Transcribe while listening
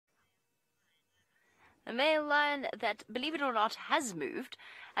A male lion that, believe it or not, has moved,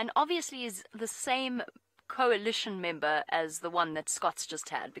 and obviously is the same coalition member as the one that Scott's just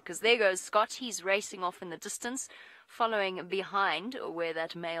had, because there goes Scott. He's racing off in the distance, following behind where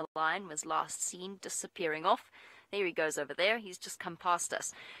that male lion was last seen, disappearing off. There he goes over there. He's just come past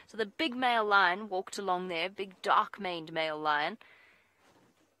us. So the big male lion walked along there, big dark-maned male lion,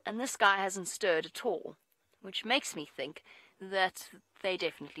 and this guy hasn't stirred at all, which makes me think that they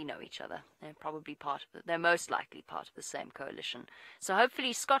definitely know each other. They're probably they're most likely part of the same coalition. So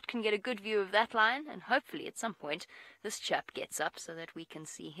hopefully Scott can get a good view of that lion, and hopefully at some point this chap gets up so that we can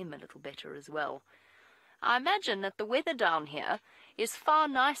see him a little better as well. I imagine that the weather down here is far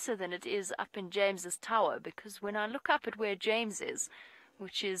nicer than it is up in James's tower, because when I look up at where James is,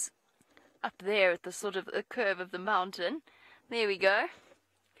 which is up there at the sort of the curve of the mountain, there we go.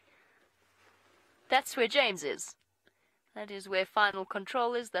 That's where James is. That is where final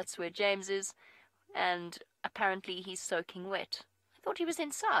control is. That's where James is. And apparently he's soaking wet. I thought he was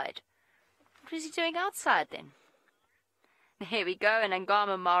inside. What was he doing outside then? There we go, and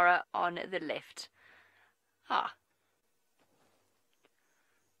Angama Mara on the left. Ah.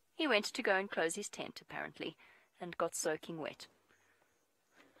 He went to go and close his tent, apparently, and got soaking wet.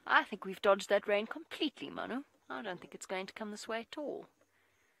 I think we've dodged that rain completely, Manu. I don't think it's going to come this way at all.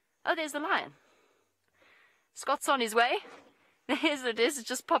 Oh, there's the lion. Scott's on his way. There it is. It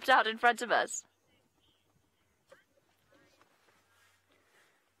just popped out in front of us.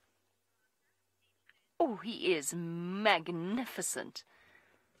 Oh, he is magnificent.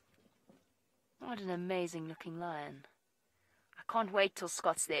 What an amazing looking lion. I can't wait till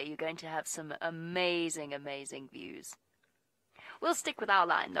Scott's there. You're going to have some amazing, amazing views. We'll stick with our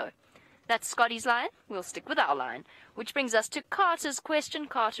lion, though. That's Scotty's lion. We'll stick with our lion. Which brings us to Carter's question.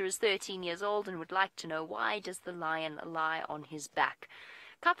 Carter is 13 years old and would like to know, why does the lion lie on his back?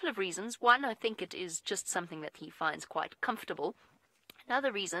 A couple of reasons. One, I think it is just something that he finds quite comfortable.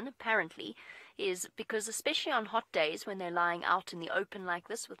 Another reason, apparently, is because especially on hot days when they're lying out in the open like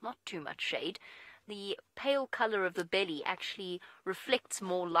this with not too much shade, the pale color of the belly actually reflects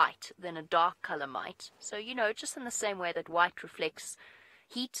more light than a dark color might. So, you know, just in the same way that white reflects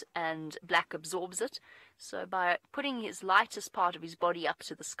heat and black absorbs it. So by putting his lightest part of his body up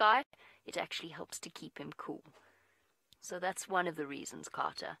to the sky, it actually helps to keep him cool. So that's one of the reasons,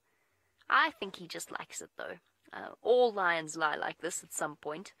 Carter. I think he just likes it, though. All lions lie like this at some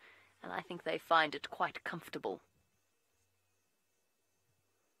point, and I think they find it quite comfortable.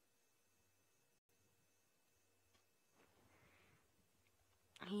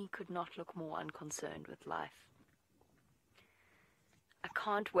 He could not look more unconcerned with life. I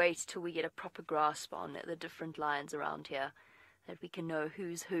can't wait till we get a proper grasp on the different lions around here, that we can know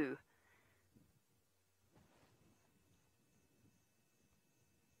who's who.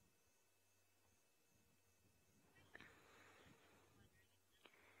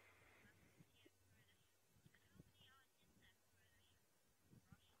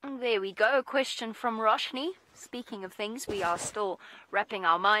 There we go, a question from Roshni. Speaking of things we are still wrapping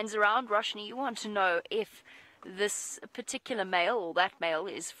our minds around, Roshni, you want to know if this particular male, or that male,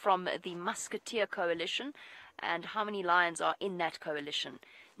 is from the Musketeer Coalition, and how many lions are in that coalition.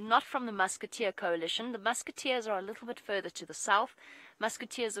 Not from the Musketeer Coalition. The Musketeers are a little bit further to the south.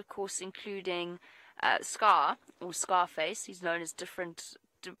 Musketeers, of course, including Scar, or Scarface. He's known as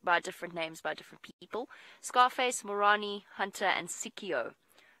by different names by different people. Scarface, Morani, Hunter, and Sikio,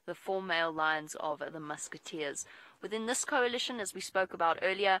 the 4 male lions of the Musketeers. Within this coalition, as we spoke about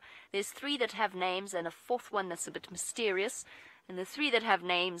earlier, there's 3 that have names and a 4th one that's a bit mysterious. And the 3 that have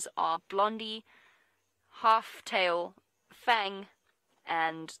names are Blondie, Half-Tail, Fang,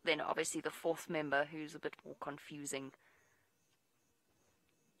 and then obviously the 4th member, who's a bit more confusing.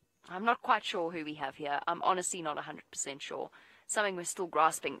 I'm not quite sure who we have here. I'm honestly not 100% sure. Something we're still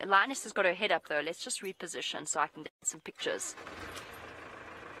grasping. The lioness has got her head up, though. Let's just reposition so I can get some pictures.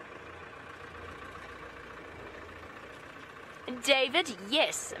 David,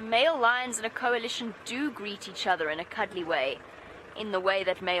 yes, male lions in a coalition do greet each other in a cuddly way, in the way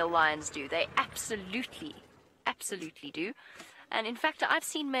that male lions do. They absolutely do. And in fact, I've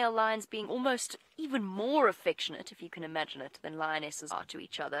seen male lions being almost even more affectionate, if you can imagine it, than lionesses are to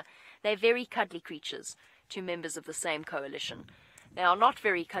each other. They're very cuddly creatures to members of the same coalition. They are not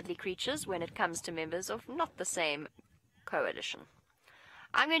very cuddly creatures when it comes to members of not the same coalition.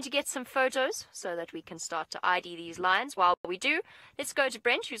 I'm going to get some photos so that we can start to ID these lions. While we do, let's go to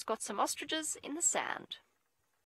Brent, who's got some ostriches in the sand.